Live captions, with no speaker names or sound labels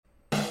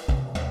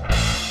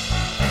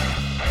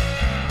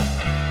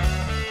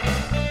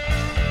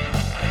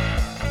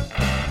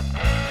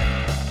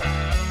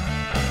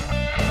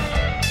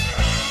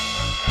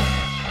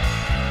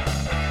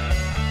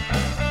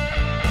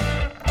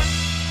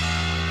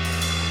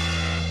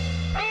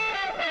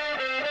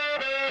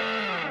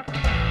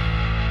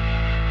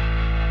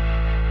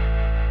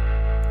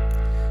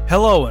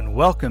Hello and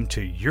welcome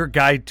to Your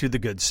Guide to the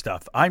Good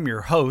Stuff. I'm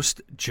your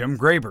host, Jim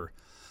Graber.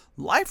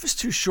 Life is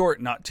too short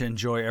not to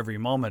enjoy every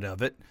moment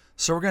of it,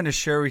 so we're going to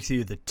share with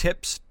you the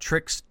tips,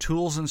 tricks,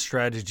 tools, and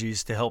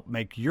strategies to help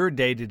make your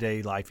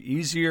day-to-day life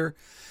easier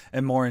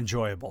and more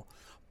enjoyable.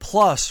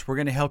 Plus, we're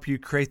going to help you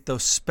create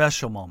those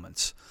special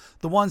moments,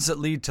 the ones that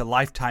lead to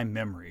lifetime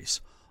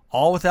memories,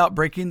 all without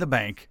breaking the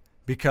bank,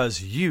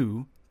 because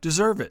you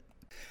deserve it.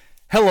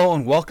 Hello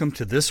and welcome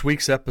to this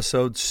week's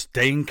episode,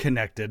 Staying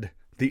Connected,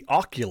 the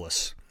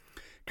Oculus.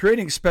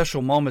 Creating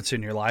special moments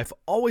in your life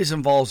always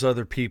involves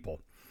other people.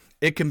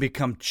 It can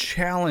become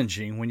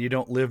challenging when you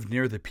don't live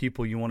near the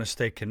people you want to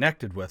stay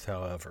connected with,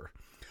 however.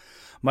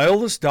 My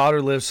oldest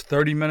daughter lives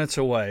 30 minutes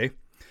away,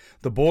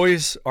 the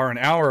boys are an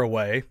hour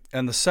away,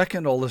 and the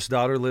second oldest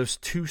daughter lives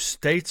 2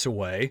 states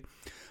away.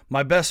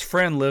 My best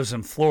friend lives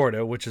in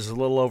Florida, which is a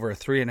little over a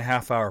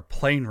 3.5-hour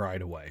plane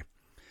ride away.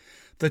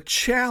 The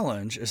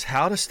challenge is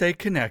how to stay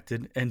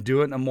connected and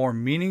do it in a more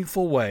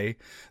meaningful way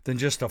than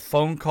just a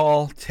phone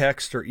call,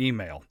 text, or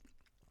email.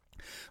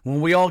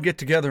 When we all get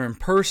together in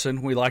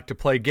person, we like to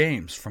play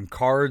games, from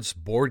cards,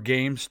 board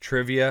games,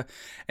 trivia,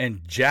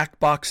 and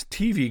Jackbox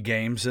TV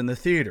games in the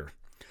theater.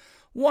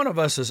 One of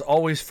us is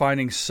always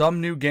finding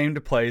some new game to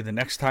play the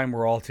next time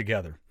we're all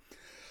together.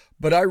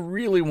 But I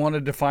really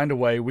wanted to find a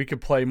way we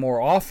could play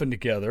more often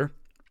together,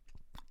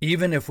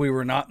 even if we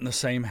were not in the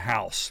same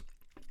house.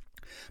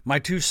 My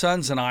 2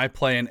 sons and I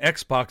play an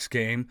Xbox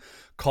game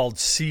called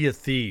Sea of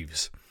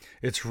Thieves.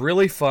 It's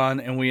really fun,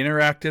 and we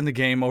interact in the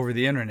game over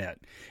the internet,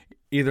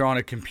 either on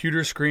a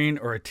computer screen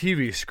or a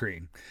TV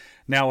screen.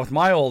 Now, with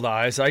my old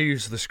eyes, I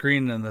use the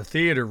screen in the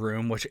theater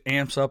room, which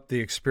amps up the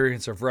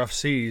experience of rough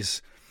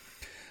seas.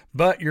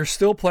 But you're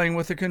still playing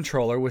with a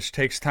controller, which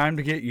takes time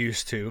to get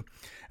used to,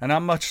 and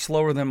I'm much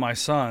slower than my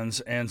sons,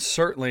 and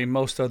certainly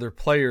most other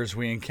players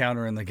we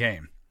encounter in the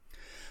game.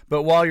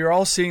 But while you're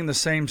all seeing the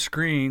same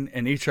screen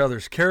and each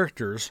other's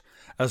characters,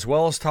 as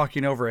well as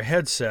talking over a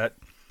headset,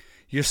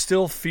 you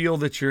still feel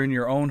that you're in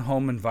your own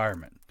home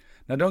environment.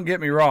 Now, don't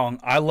get me wrong,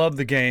 I love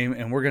the game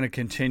and we're going to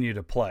continue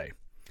to play.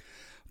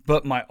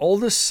 But my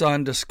oldest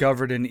son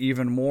discovered an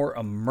even more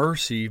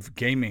immersive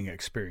gaming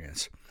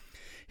experience.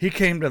 He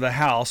came to the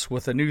house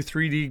with a new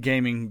 3D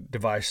gaming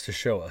device to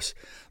show us,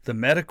 the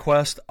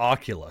MetaQuest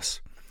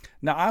Oculus.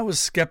 Now, I was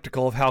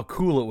skeptical of how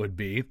cool it would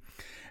be,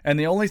 and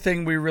the only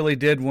thing we really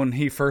did when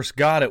he first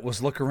got it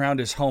was look around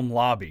his home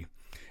lobby.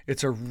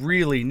 It's a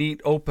really neat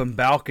open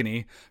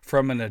balcony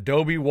from an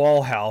adobe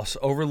wall house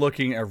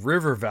overlooking a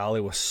river valley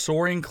with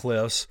soaring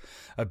cliffs,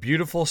 a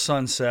beautiful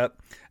sunset,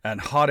 and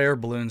hot air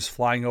balloons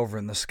flying over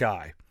in the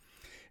sky.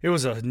 It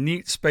was a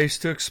neat space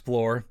to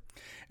explore,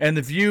 and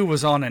the view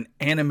was on an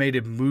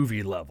animated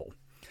movie level.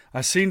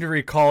 I seem to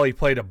recall he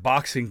played a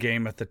boxing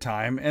game at the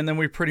time, and then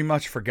we pretty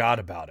much forgot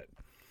about it.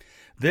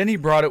 Then he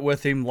brought it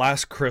with him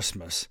last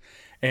Christmas,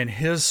 and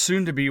his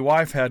soon-to-be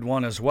wife had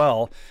one as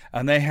well,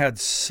 and they had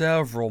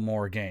several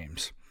more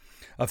games.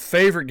 A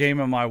favorite game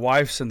of my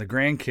wife's and the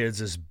grandkids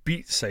is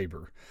Beat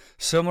Saber,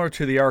 similar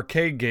to the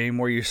arcade game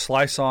where you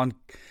slice on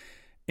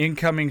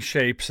incoming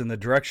shapes in the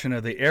direction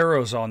of the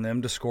arrows on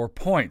them to score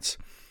points.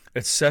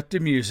 It's set to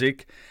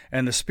music,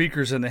 and the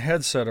speakers in the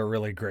headset are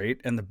really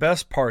great, and the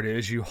best part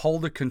is you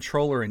hold a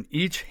controller in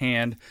each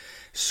hand,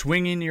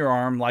 swinging your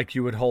arm like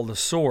you would hold a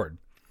sword.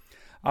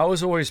 I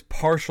was always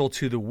partial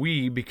to the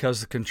Wii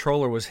because the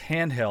controller was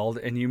handheld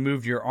and you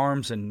moved your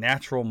arms in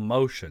natural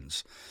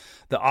motions.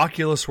 The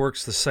Oculus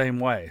works the same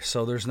way,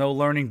 so there's no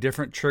learning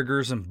different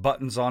triggers and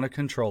buttons on a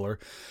controller,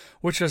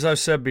 which, as I've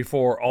said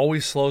before,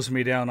 always slows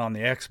me down on the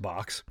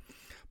Xbox.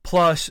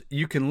 Plus,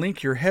 you can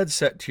link your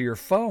headset to your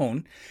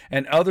phone,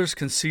 and others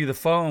can see the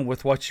phone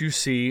with what you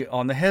see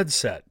on the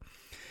headset.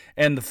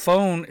 And the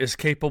phone is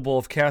capable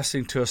of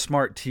casting to a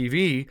smart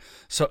TV,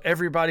 so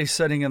everybody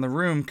sitting in the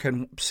room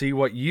can see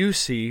what you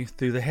see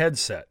through the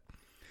headset.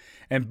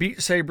 And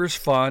Beat Saber's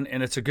fun,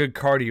 and it's a good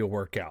cardio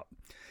workout.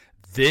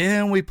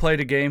 Then we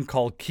played a game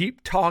called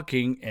Keep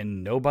Talking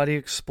and Nobody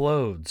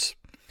Explodes.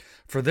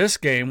 For this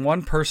game,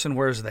 one person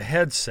wears the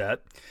headset,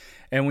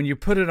 and when you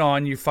put it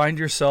on, you find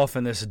yourself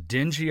in this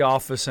dingy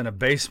office in a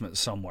basement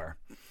somewhere.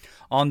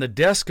 On the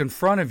desk in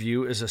front of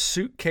you is a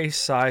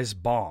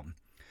suitcase-sized bomb.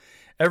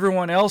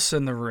 Everyone else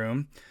in the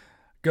room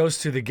goes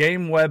to the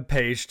game web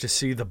page to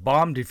see the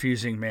bomb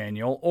defusing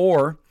manual,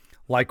 or,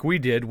 like we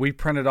did, we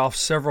printed off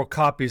several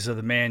copies of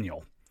the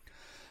manual.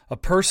 A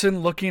person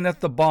looking at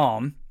the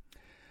bomb,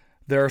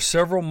 there are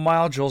several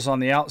modules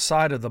on the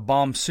outside of the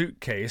bomb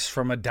suitcase,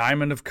 from a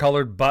diamond of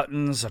colored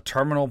buttons, a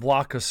terminal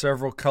block of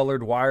several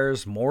colored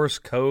wires, Morse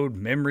code,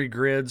 memory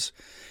grids.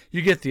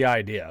 You get the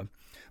idea.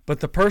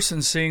 But the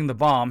person seeing the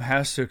bomb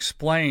has to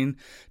explain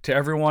to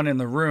everyone in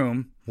the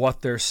room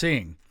what they're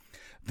seeing.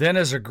 Then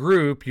as a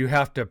group, you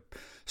have to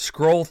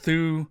scroll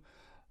through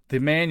the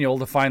manual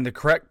to find the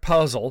correct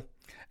puzzle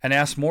and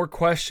ask more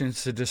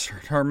questions to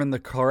determine the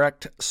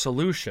correct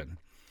solution.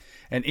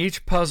 And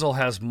each puzzle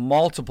has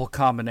multiple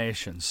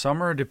combinations.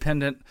 Some are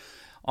dependent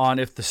on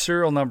if the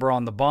serial number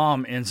on the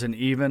bomb ends in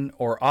even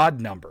or odd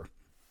number.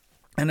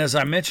 And as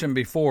I mentioned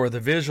before, the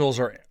visuals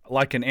are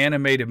like an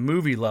animated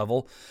movie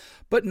level,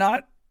 but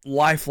not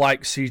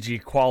lifelike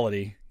CG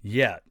quality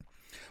yet.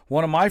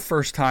 One of my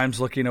first times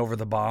looking over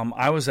the bomb,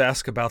 I was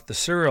asked about the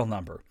serial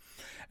number.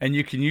 And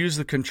you can use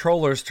the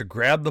controllers to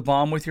grab the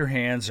bomb with your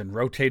hands and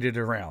rotate it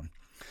around.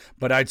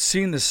 But I'd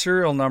seen the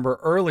serial number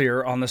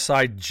earlier on the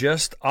side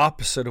just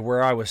opposite of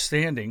where I was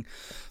standing,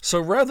 so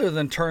rather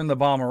than turn the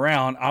bomb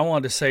around, I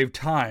wanted to save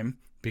time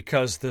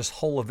because this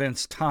whole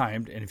event's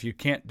timed, and if you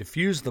can't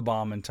defuse the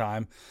bomb in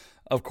time,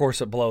 of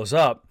course it blows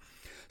up.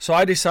 So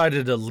I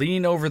decided to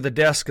lean over the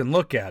desk and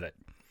look at it.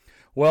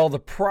 Well, the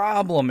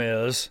problem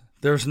is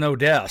there's no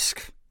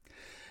desk.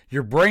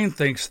 Your brain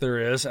thinks there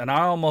is, and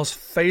I almost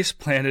face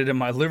planted in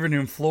my living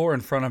room floor in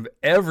front of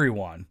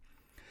everyone.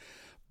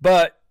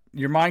 But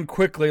your mind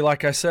quickly,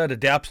 like I said,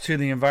 adapts to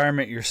the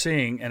environment you're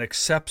seeing and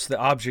accepts the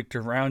object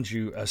around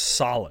you as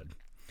solid.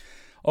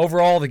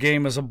 Overall, the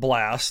game is a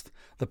blast.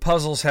 The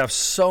puzzles have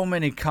so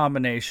many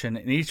combinations,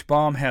 and each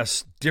bomb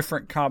has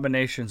different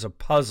combinations of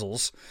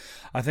puzzles.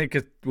 I think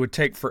it would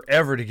take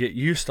forever to get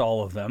used to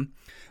all of them.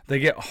 They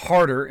get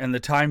harder, and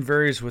the time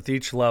varies with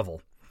each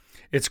level.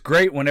 It's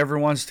great when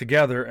everyone's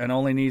together and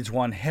only needs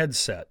one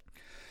headset.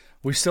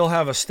 We still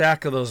have a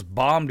stack of those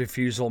bomb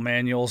defusal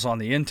manuals on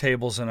the end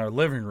tables in our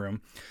living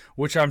room,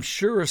 which I'm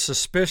sure is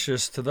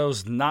suspicious to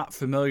those not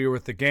familiar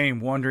with the game,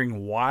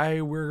 wondering why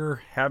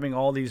we're having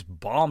all these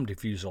bomb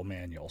defusal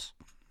manuals.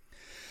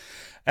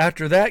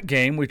 After that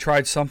game, we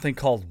tried something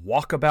called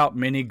Walkabout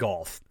Mini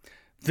Golf.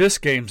 This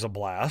game's a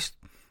blast.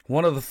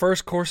 One of the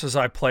first courses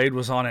I played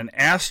was on an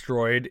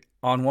asteroid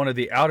on one of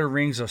the outer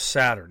rings of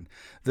Saturn.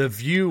 The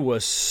view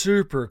was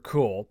super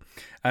cool,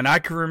 and I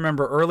can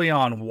remember early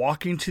on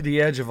walking to the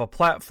edge of a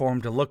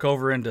platform to look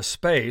over into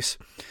space,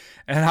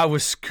 and I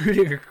was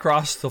scooting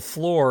across the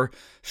floor,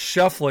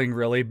 shuffling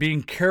really,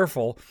 being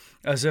careful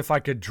as if I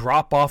could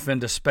drop off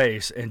into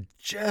space, and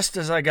just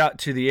as I got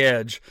to the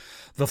edge,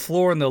 the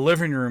floor in the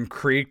living room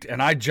creaked,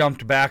 and I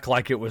jumped back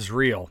like it was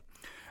real.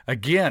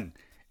 Again,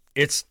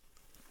 it's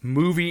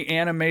movie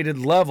animated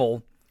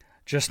level,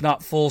 just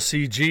not full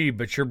CG,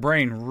 but your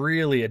brain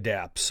really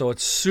adapts, so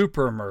it's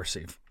super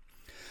immersive.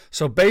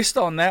 So based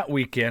on that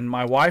weekend,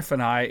 my wife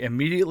and I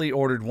immediately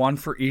ordered one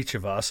for each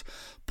of us,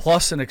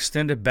 plus an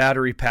extended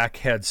battery pack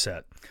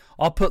headset.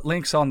 I'll put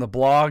links on the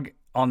blog,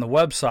 on the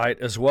website,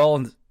 as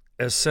well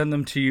as send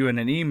them to you in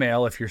an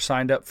email if you're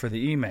signed up for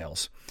the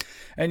emails.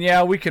 And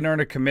yeah, we can earn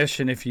a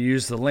commission if you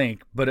use the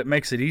link, but it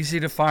makes it easy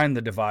to find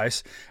the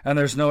device, and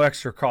there's no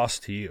extra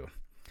cost to you.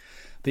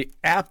 The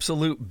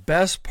absolute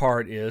best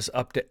part is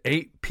up to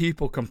 8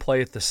 people can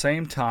play at the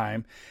same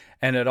time,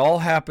 and it all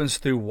happens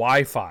through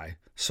Wi-Fi,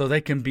 so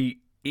they can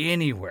be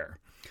anywhere.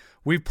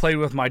 We've played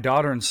with my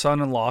daughter and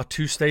son-in-law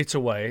 2 states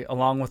away,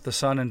 along with the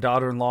son and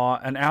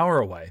daughter-in-law an hour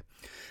away.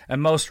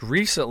 And most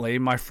recently,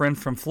 my friend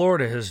from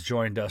Florida has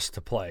joined us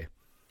to play.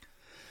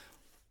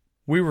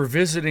 We were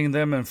visiting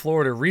them in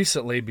Florida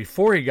recently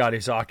before he got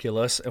his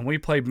Oculus, and we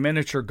played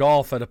miniature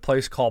golf at a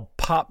place called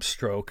Pop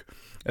Stroke.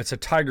 It's a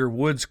Tiger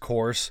Woods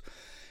course.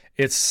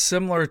 It's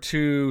similar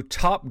to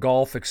Top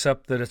Golf,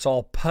 except that it's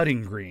all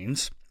putting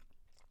greens.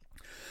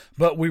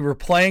 But we were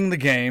playing the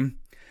game,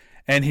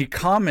 and he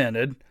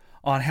commented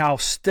on how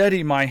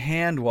steady my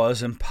hand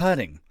was in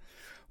putting.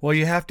 Well,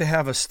 you have to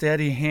have a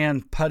steady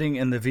hand putting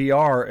in the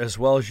VR as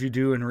well as you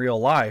do in real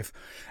life,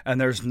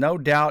 and there's no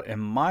doubt in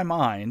my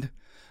mind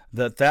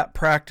that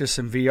practice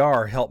in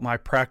VR helped my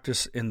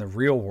practice in the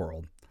real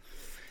world.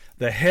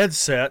 The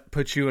headset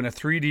puts you in a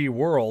 3D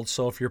world,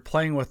 so if you're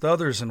playing with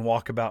others in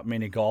Walkabout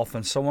Mini Golf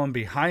and someone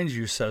behind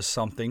you says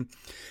something,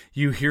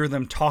 you hear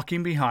them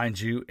talking behind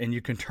you and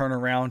you can turn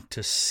around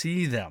to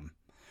see them.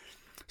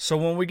 So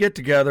when we get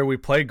together, we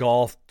play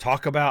golf,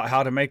 talk about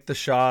how to make the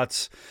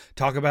shots,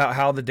 talk about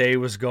how the day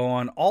was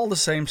going, all the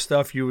same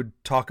stuff you would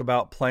talk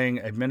about playing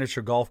a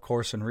miniature golf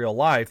course in real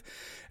life,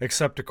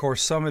 except, of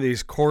course, some of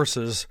these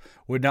courses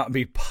would not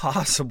be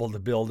possible to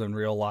build in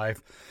real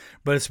life.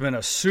 But it's been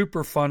a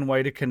super fun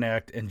way to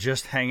connect and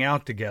just hang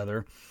out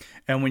together.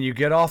 And when you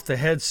get off the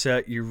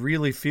headset, you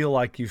really feel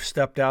like you've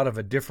stepped out of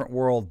a different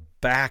world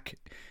back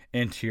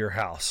into your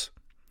house.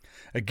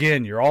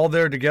 Again, you're all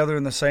there together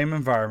in the same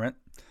environment.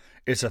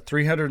 It's a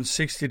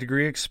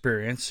 360-degree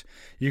experience.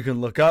 You can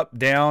look up,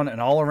 down,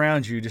 and all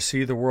around you to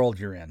see the world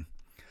you're in.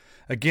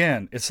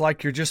 Again, it's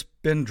like you're just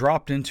been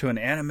dropped into an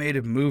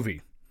animated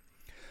movie.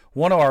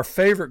 One of our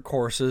favorite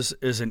courses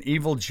is an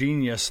Evil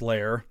Genius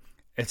lair.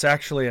 It's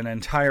actually an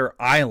entire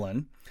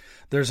island.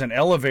 There's an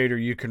elevator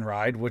you can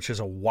ride, which is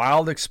a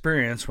wild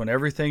experience when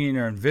everything in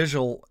your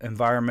visual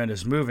environment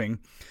is moving,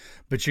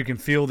 but you can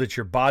feel that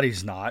your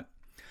body's not.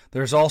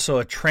 There's also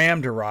a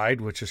tram to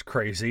ride, which is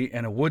crazy,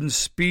 and a wooden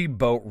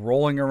speedboat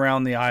rolling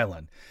around the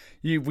island.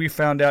 We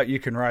found out you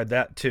can ride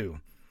that too.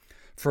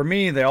 For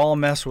me, they all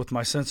mess with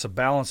my sense of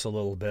balance a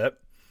little bit,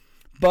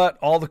 but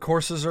all the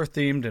courses are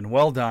themed and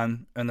well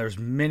done, and there's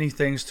many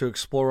things to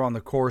explore on the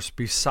course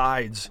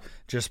besides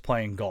just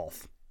playing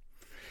golf.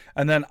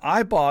 And then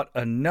I bought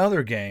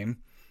another game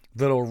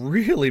that'll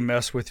really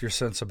mess with your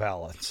sense of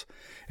balance.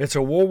 It's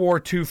a World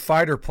War II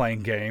fighter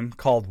plane game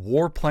called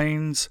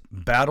Warplanes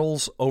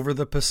Battles Over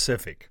the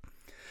Pacific.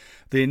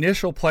 The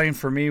initial plane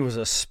for me was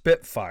a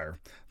Spitfire.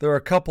 There are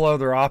a couple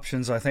other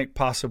options, I think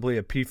possibly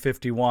a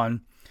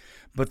P-51,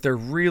 but they're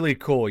really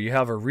cool. You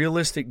have a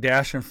realistic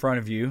dash in front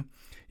of you.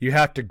 You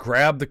have to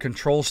grab the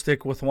control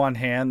stick with one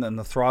hand and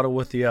the throttle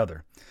with the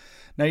other.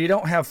 Now, you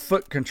don't have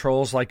foot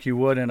controls like you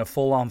would in a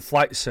full-on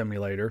flight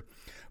simulator,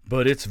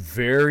 but it's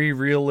very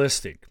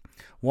realistic.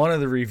 One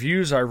of the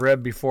reviews I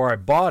read before I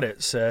bought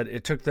it said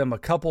it took them a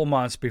couple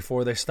months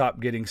before they stopped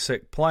getting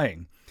sick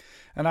playing.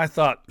 And I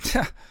thought,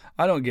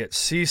 I don't get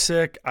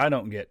seasick, I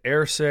don't get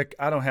airsick,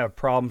 I don't have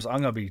problems,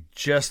 I'm going to be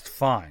just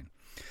fine.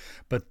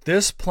 But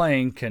this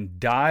plane can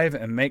dive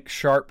and make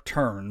sharp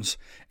turns,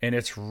 and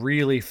it's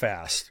really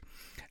fast.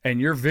 And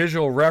your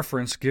visual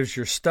reference gives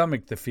your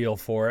stomach the feel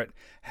for it.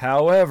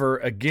 However,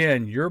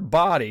 again, your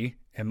body,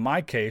 in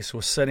my case,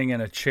 was sitting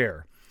in a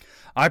chair.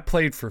 I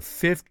played for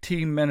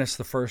 15 minutes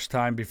the first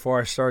time before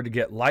I started to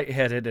get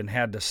lightheaded and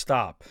had to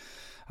stop.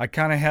 I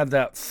kind of had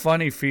that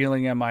funny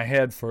feeling in my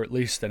head for at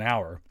least an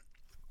hour.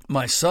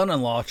 My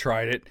son-in-law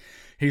tried it.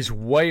 He's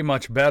way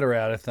much better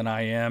at it than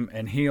I am,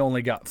 and he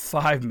only got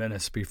 5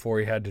 minutes before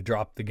he had to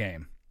drop the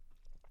game.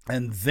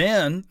 And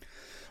then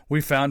we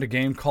found a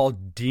game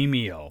called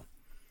Demeo.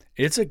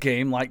 It's a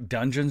game like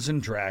Dungeons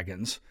and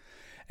Dragons,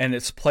 and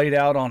it's played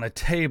out on a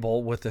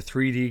table with a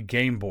 3D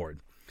game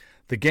board.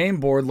 The game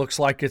board looks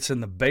like it's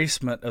in the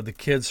basement of the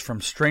kids from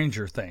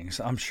Stranger Things.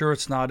 I'm sure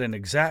it's not an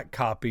exact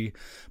copy,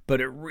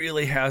 but it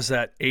really has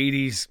that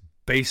 80s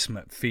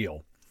basement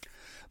feel.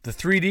 The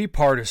 3D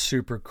part is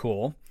super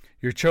cool.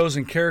 Your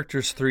chosen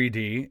character's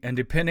 3D, and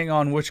depending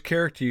on which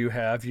character you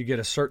have, you get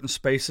a certain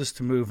spaces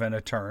to move in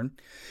a turn.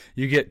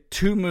 You get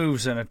 2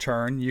 moves in a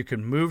turn. You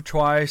can move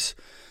twice,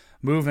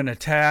 move and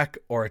attack,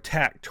 or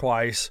attack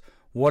twice,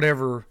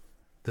 whatever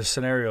the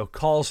scenario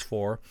calls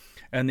for.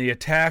 And the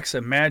attacks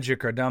and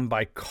magic are done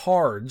by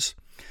cards,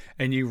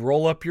 and you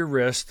roll up your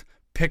wrist,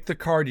 pick the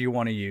card you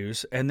want to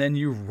use, and then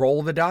you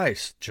roll the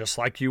dice, just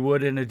like you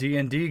would in a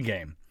D&D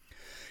game.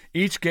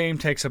 Each game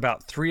takes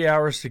about 3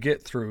 hours to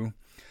get through,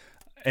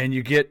 and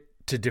you get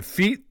to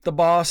defeat the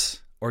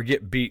boss or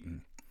get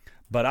beaten.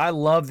 But I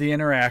love the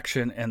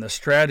interaction and the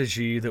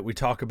strategy that we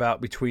talk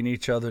about between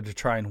each other to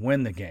try and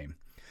win the game.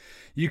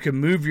 You can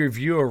move your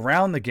view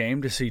around the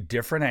game to see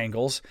different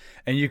angles,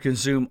 and you can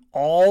zoom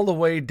all the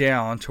way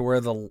down to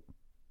where the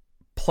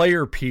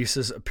player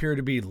pieces appear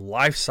to be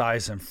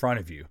life-size in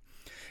front of you.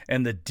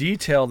 And the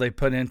detail they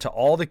put into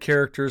all the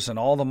characters and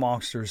all the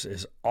monsters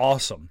is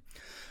awesome.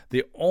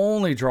 The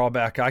only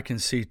drawback I can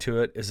see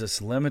to it is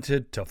it's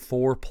limited to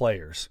 4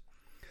 players.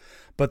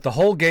 But the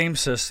whole game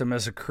system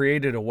has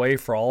created a way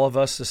for all of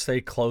us to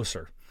stay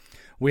closer.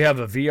 We have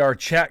a VR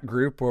chat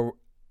group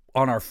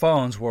on our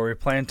phones where we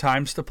plan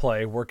times to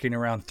play, working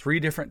around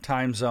 3 different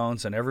time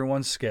zones and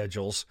everyone's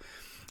schedules.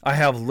 I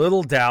have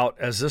little doubt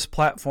as this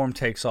platform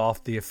takes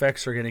off, the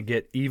effects are going to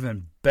get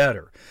even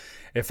better.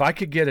 If I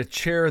could get a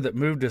chair that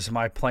moved as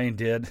my plane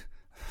did,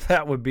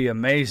 that would be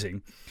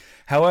amazing.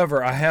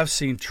 However, I have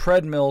seen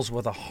treadmills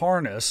with a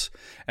harness,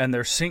 and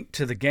they're synced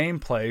to the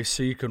gameplay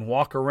so you can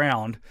walk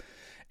around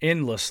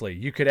endlessly.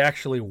 You could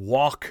actually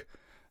walk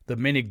the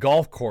mini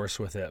golf course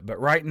with it. But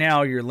right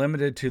now you're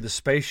limited to the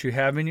space you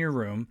have in your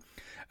room,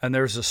 and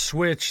there's a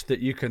switch that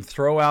you can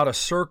throw out a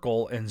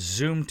circle and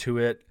zoom to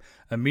it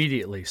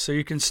immediately. So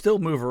you can still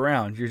move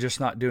around, you're just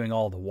not doing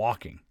all the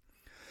walking.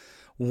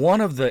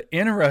 One of the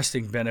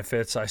interesting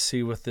benefits I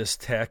see with this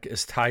tech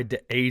is tied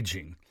to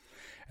aging.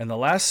 In the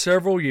last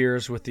several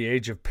years, with the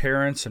age of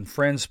parents and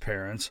friends'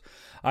 parents,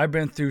 I've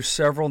been through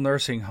several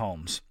nursing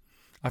homes.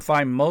 I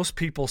find most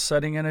people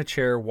sitting in a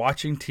chair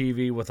watching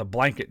TV with a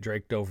blanket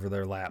draped over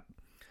their lap.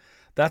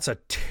 That's a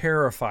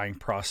terrifying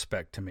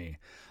prospect to me.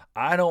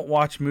 I don't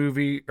watch much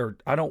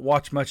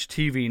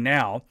TV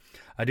now.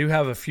 I do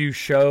have a few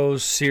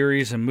shows,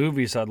 series, and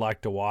movies I'd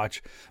like to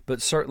watch,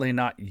 but certainly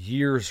not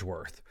years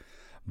worth.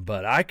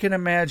 But I can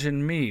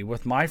imagine me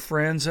with my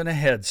friends in a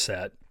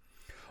headset,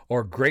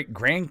 or great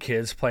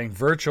grandkids playing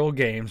virtual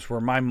games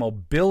where my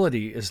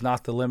mobility is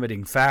not the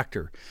limiting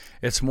factor.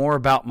 It's more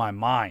about my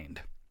mind.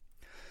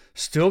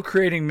 Still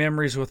creating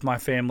memories with my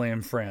family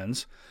and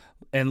friends,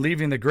 and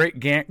leaving the great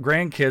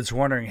grandkids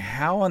wondering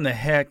how in the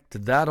heck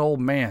did that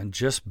old man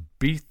just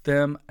beat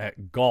them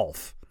at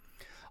golf.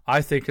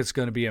 I think it's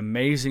going to be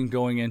amazing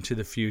going into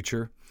the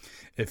future.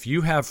 If you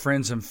have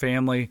friends and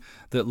family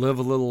that live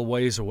a little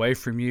ways away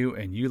from you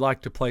and you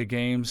like to play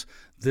games,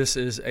 this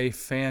is a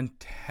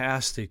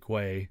fantastic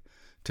way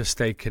to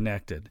stay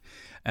connected.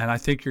 And I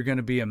think you're going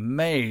to be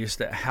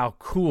amazed at how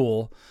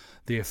cool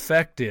the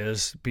effect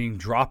is being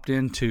dropped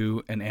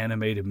into an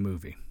animated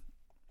movie.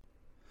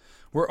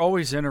 We're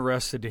always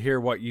interested to hear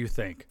what you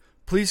think.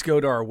 Please go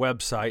to our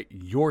website,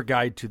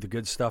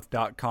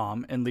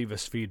 yourguidetothegoodstuff.com, and leave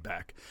us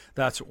feedback.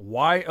 That's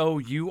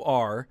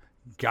YOUR,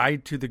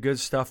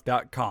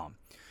 guidetothegoodstuff.com.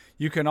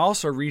 You can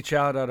also reach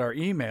out at our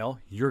email,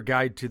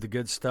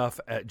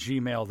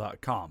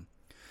 yourguidetothegoodstuff@gmail.com.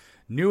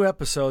 New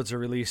episodes are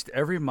released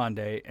every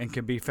Monday and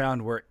can be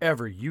found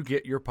wherever you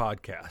get your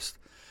podcast.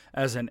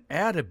 As an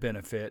added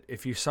benefit,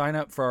 if you sign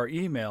up for our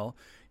email,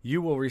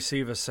 you will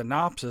receive a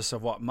synopsis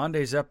of what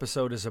Monday's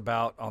episode is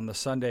about on the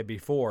Sunday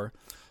before.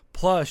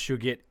 Plus, you'll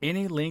get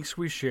any links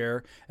we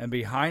share and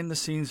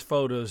behind-the-scenes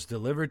photos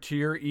delivered to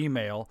your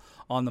email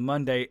on the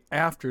Monday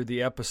after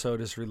the episode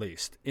is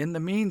released. In the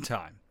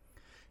meantime,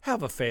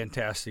 have a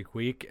fantastic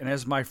week, and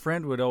as my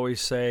friend would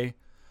always say,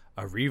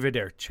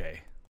 arrivederci.